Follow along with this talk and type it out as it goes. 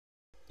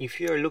if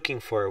you're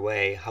looking for a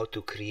way how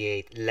to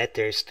create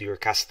letters to your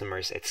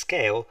customers at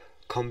scale,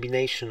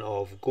 combination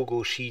of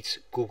Google Sheets,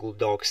 Google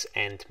Docs,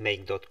 and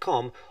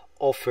Make.com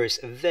offers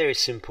a very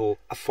simple,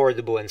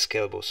 affordable, and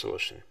scalable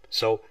solution.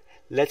 So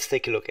let's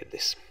take a look at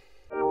this.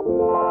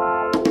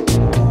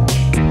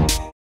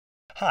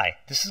 Hi,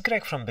 this is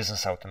Greg from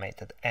Business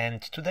Automated,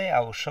 and today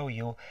I will show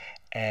you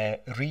a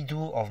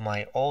redo of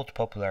my old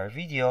popular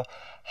video,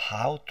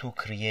 how to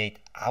create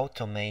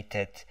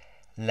automated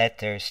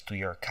letters to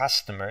your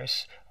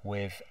customers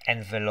with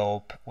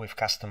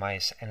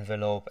customized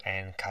envelope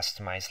and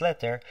customized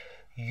letter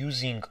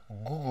using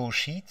Google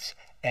Sheets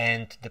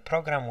and the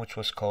program which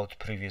was called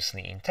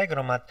previously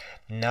Integromat.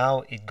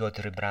 Now it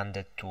got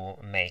rebranded to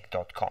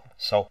Make.com.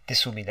 So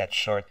this will be that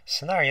short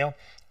scenario.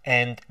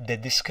 And in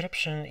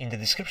the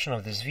description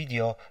of this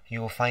video,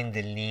 you will find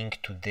the link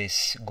to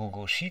this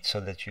Google Sheet so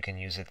that you can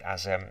use it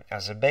as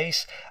a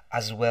base,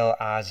 as well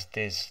as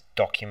this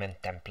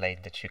document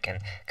template that you can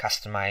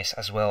customize,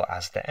 as well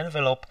as the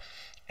envelope.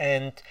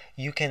 And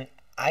you can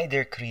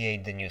either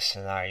create the new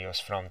scenarios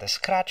from the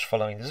scratch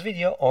following this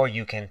video, or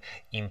you can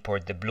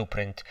import the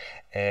blueprint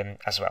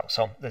as well.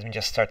 So let me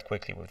just start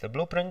quickly with the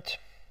blueprint.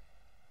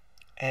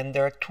 And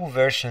there are two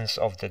versions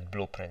of that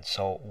blueprint.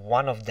 So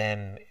one of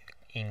them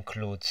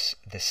includes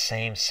the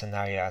same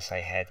scenario as I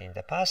had in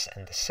the past,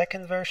 and the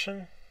second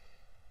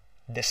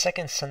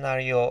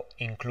scenario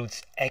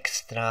includes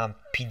extra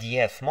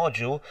PDF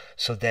module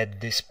so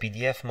that this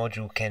PDF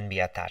module can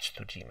be attached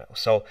to Gmail.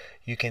 So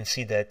you can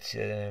see that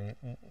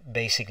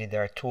basically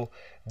there are two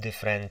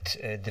different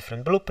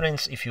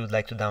blueprints if you would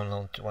like to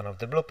download one of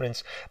the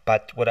blueprints.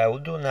 But what I will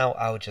do now,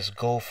 I'll just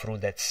go through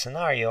that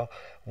scenario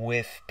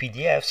with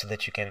PDF so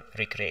that you can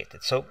recreate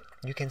it. So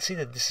you can see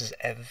that this is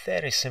a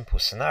very simple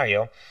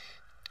scenario.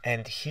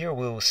 And here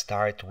we'll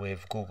start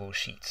with Google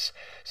Sheets.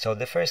 So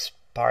the first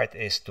part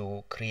is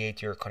to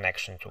create your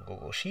connection to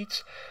Google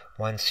Sheets.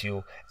 Once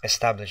you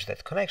establish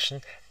that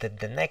connection, then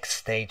the next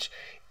stage,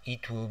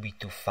 it will be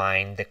to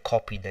find the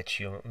copy that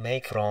you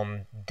make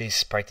from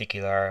this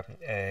particular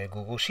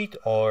Google Sheet,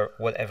 or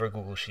whatever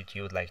Google Sheet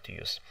you would like to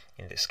use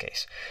in this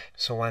case.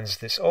 So once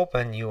this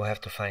open, you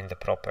have to find the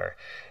proper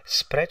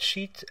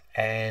spreadsheet,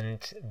 and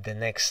the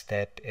next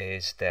step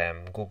is the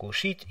Google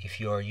Sheet.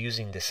 If you are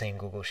using the same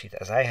Google Sheet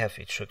as I have,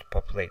 it should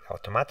populate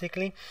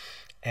automatically.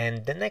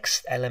 And the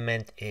next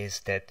element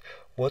is that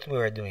what we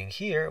are doing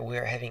here, we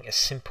are having a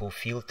simple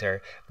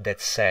filter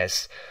that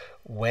says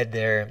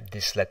whether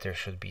this letter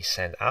should be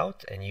sent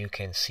out, and you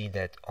can see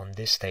that on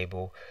this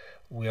table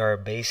we are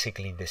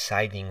basically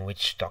deciding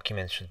which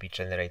document should be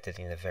generated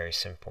in a very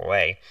simple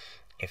way.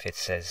 If it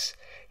says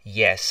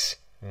yes,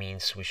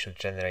 means we should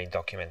generate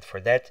document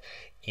for that.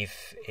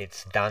 If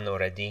it's done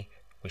already,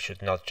 we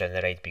should not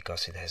generate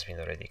because it has been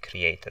already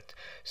created.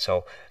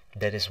 So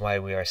that is why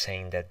we are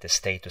saying that the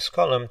status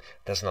column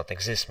does not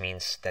exist,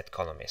 means that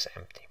column is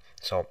empty.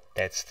 So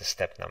that's the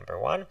step number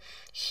one.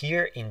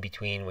 Here in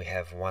between we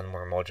have one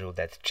more module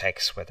that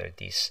checks whether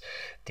these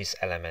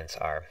elements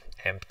are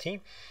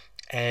empty.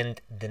 And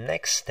the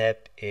next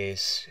step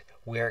is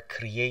we are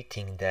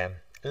creating the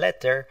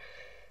letter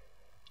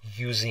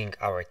using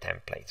our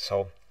template.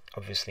 So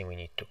obviously we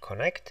need to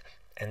connect,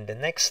 and the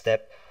next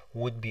step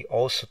would be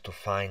also to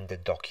find the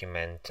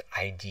document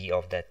ID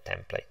of that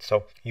template.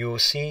 So you will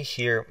see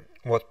here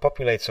what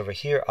populates over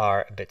here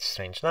are a bit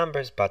strange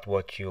numbers, but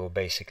what you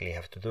basically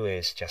have to do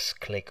is just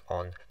click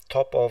on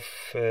top of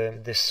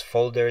this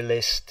folder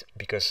list,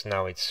 because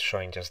now it's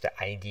showing just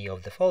the ID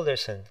of the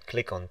folders, and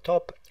click on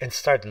top and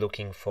start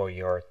looking for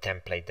your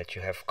template that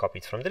you have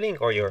copied from the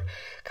link, or your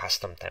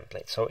custom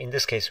template. So in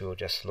this case we will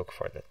just look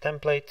for the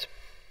template,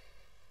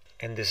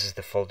 and this is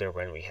the folder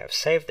when we have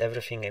saved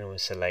everything, and we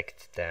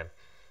select the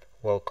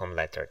welcome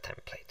letter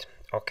template.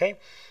 Okay,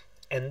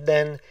 and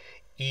then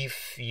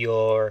if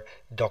your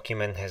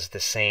document has the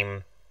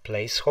same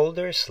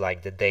placeholders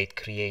like the date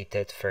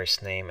created,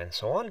 first name, and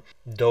so on,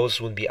 those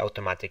will be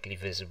automatically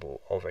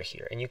visible over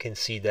here. And you can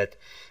see that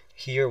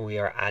here we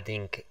are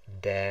adding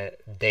the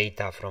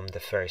data from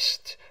the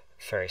first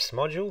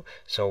module.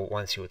 So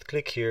once you would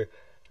click here,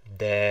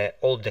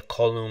 all the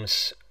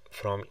columns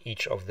from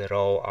each of the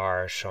row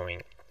are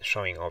showing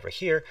over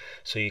here,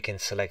 so you can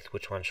select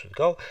which one should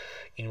go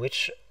in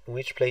which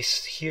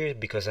place. Here,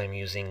 because I'm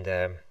using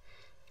the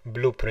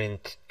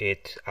blueprint,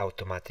 it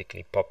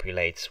automatically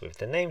populates with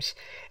the names.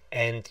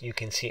 And you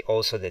can see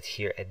also that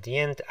here at the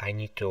end I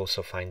need to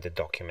also find the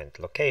document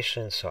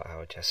location, so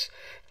I'll just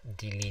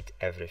delete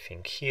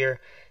everything here,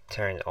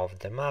 turn off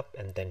the map,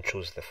 and then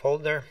choose the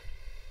folder,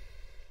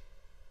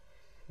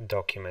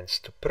 documents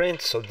to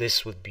print. So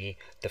this would be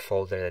the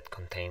folder that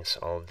contains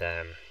all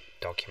the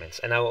documents.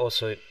 And I will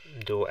also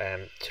do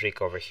a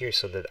trick over here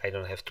so that I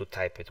don't have to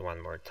type it one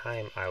more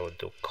time. I will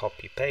do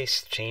copy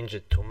paste, change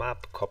it to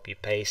map, copy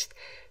paste,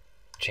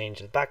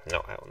 change it back.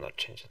 No, I will not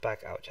change it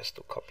back. I'll just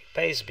do copy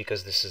paste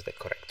because this is the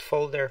correct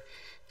folder.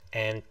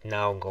 And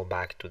now go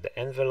back to the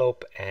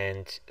envelope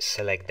and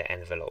select the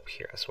envelope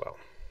here as well.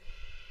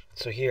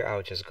 So here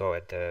I'll just go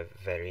at the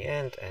very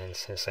end, and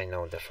since I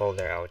know the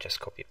folder, I'll just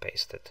copy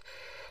paste it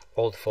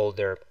old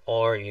folder,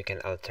 or you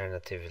can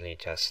alternatively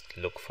just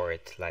look for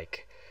it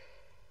like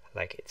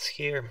it's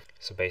here.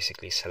 So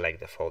basically select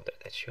the folder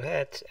that you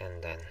had,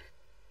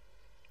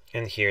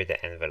 and here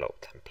the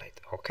envelope template.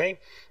 Okay,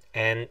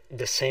 and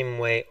the same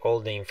way all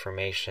the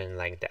information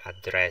like the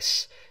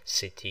address,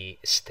 city,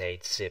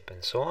 state, zip,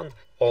 and so on,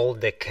 all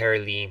the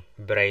curly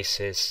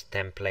braces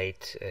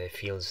template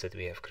fields that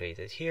we have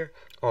created here,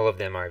 all of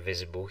them are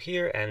visible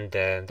here, and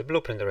the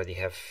blueprint already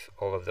have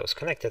all of those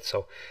connected,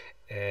 so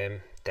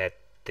that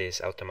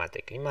is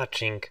automatically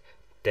matching.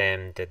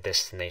 Then the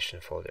destination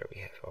folder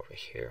we have over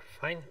here.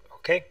 Fine.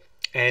 Okay,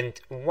 and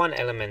one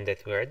element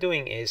that we are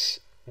doing is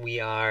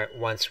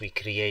once we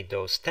create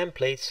those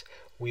templates,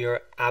 we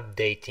are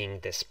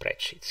updating the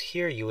spreadsheets.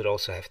 Here you would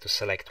also have to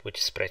select which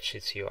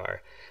spreadsheets you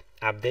are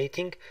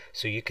updating,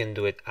 so you can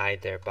do it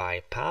either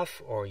by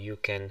path, or you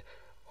can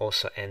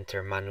also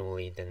enter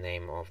manually the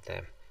name of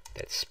that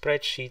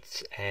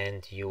spreadsheet,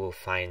 and you will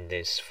find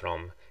this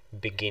from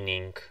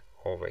beginning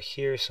over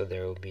here. So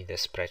there will be the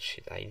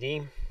spreadsheet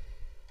ID,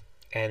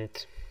 and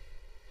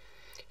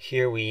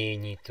here we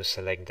need to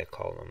select the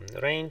column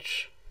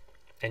range,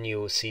 and you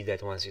will see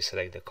that once you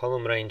select the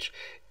column range,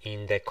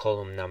 in the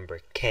column number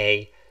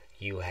K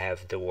you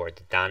have the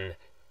word done,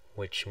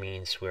 which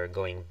means we're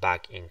going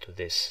back into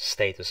this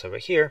status over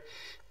here,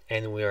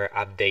 and we are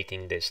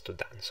updating this to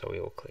done. So we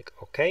will click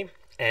OK.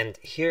 And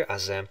here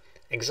as an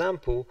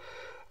example,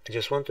 I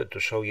just wanted to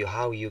show you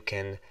how you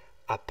can,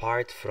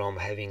 apart from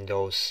having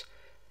those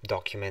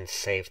documents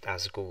saved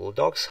as Google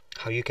Docs,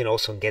 how you can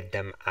also get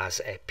them as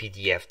a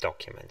PDF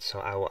document. So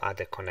I will add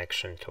a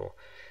connection to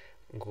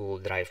Google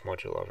Drive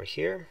module over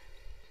here.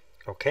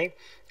 Okay,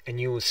 and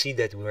you will see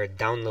that we are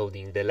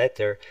downloading the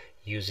letter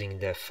using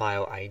the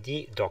file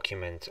ID,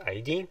 document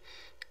ID,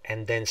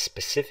 and then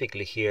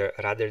specifically here,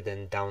 rather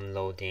than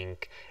downloading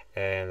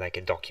like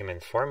a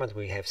document format,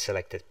 we have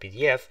selected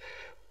PDF,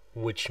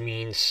 which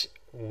means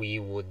we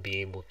would be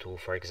able to,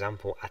 for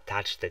example,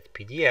 attach that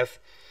PDF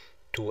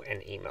to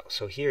an email.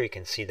 So here you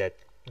can see that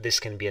this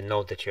can be a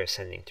note that you're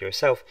sending to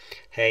yourself.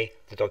 Hey,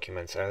 the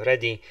documents are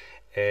ready.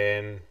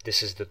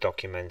 This is the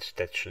document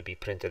that should be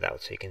printed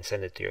out. So you can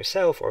send it to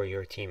yourself or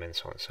your team and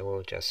so on. So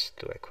we'll just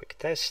do a quick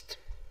test.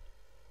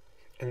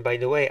 And by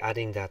the way,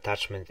 adding the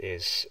attachment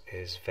is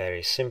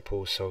very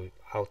simple. So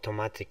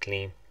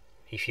automatically,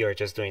 if you are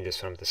just doing this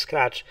from the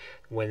scratch,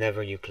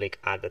 whenever you click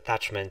add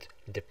attachment,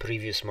 the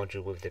previous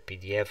module with the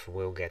PDF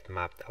will get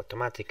mapped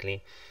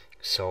automatically.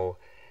 So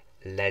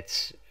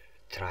let's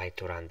try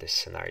to run this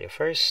scenario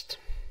first.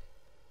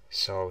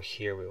 So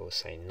here we will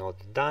say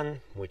not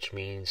done, which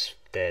means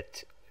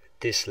that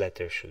this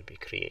letter should be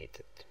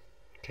created.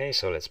 Okay,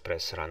 so let's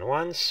press run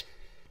once,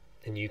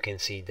 and you can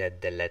see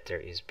that the letter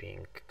is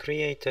being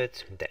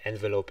created, the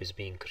envelope is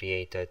being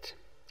created,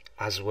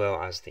 as well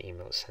as the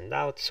email sent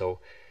out. So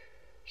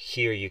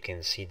here you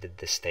can see that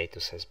the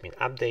status has been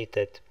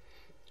updated.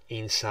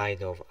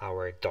 Inside of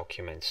our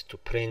documents to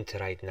print,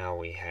 right now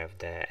we have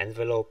the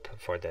envelope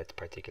for that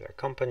particular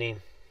company.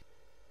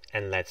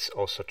 And let's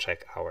also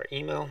check our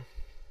email.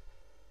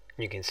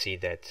 You can see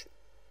that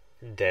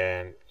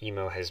the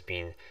email has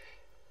been,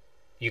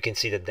 you can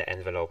see that the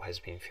envelope has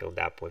been filled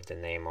up with the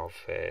name of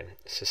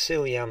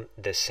Cecilia,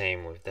 the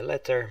same with the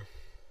letter,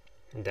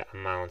 the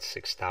amount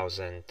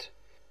 6,000,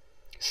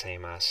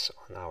 same as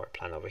on our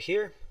plan over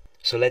here.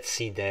 So let's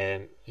see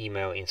the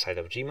email inside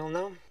of Gmail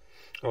now.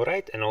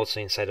 Alright, and also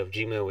inside of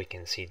Gmail we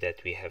can see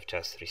that we have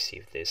just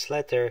received this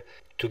letter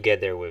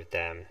together with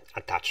the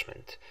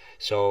attachment.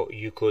 So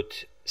you could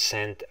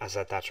send as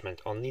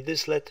attachment only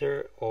this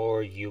letter,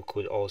 or you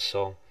could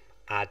also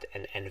add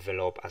an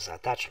envelope as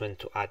attachment.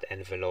 To add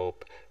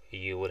envelope,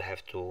 you would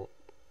have to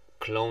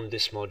clone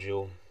this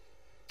module,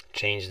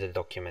 change the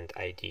document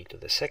ID to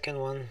the second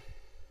one,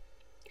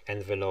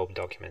 envelope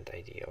document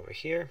ID over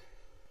here,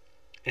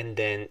 and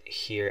then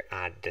here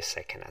add the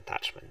second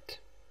attachment,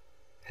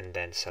 and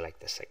then select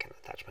the second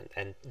attachment,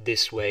 and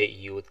this way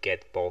you would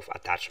get both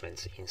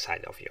attachments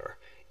inside of your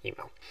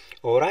email.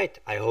 Alright,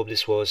 I hope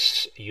this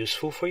was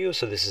useful for you.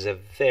 So this is a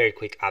very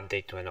quick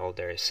update to an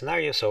older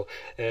scenario. So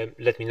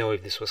let me know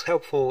if this was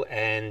helpful,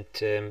 and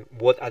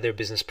what other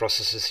business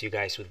processes you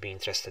guys would be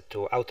interested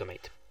to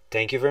automate.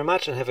 Thank you very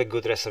much, and have a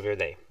good rest of your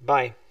day.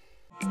 Bye.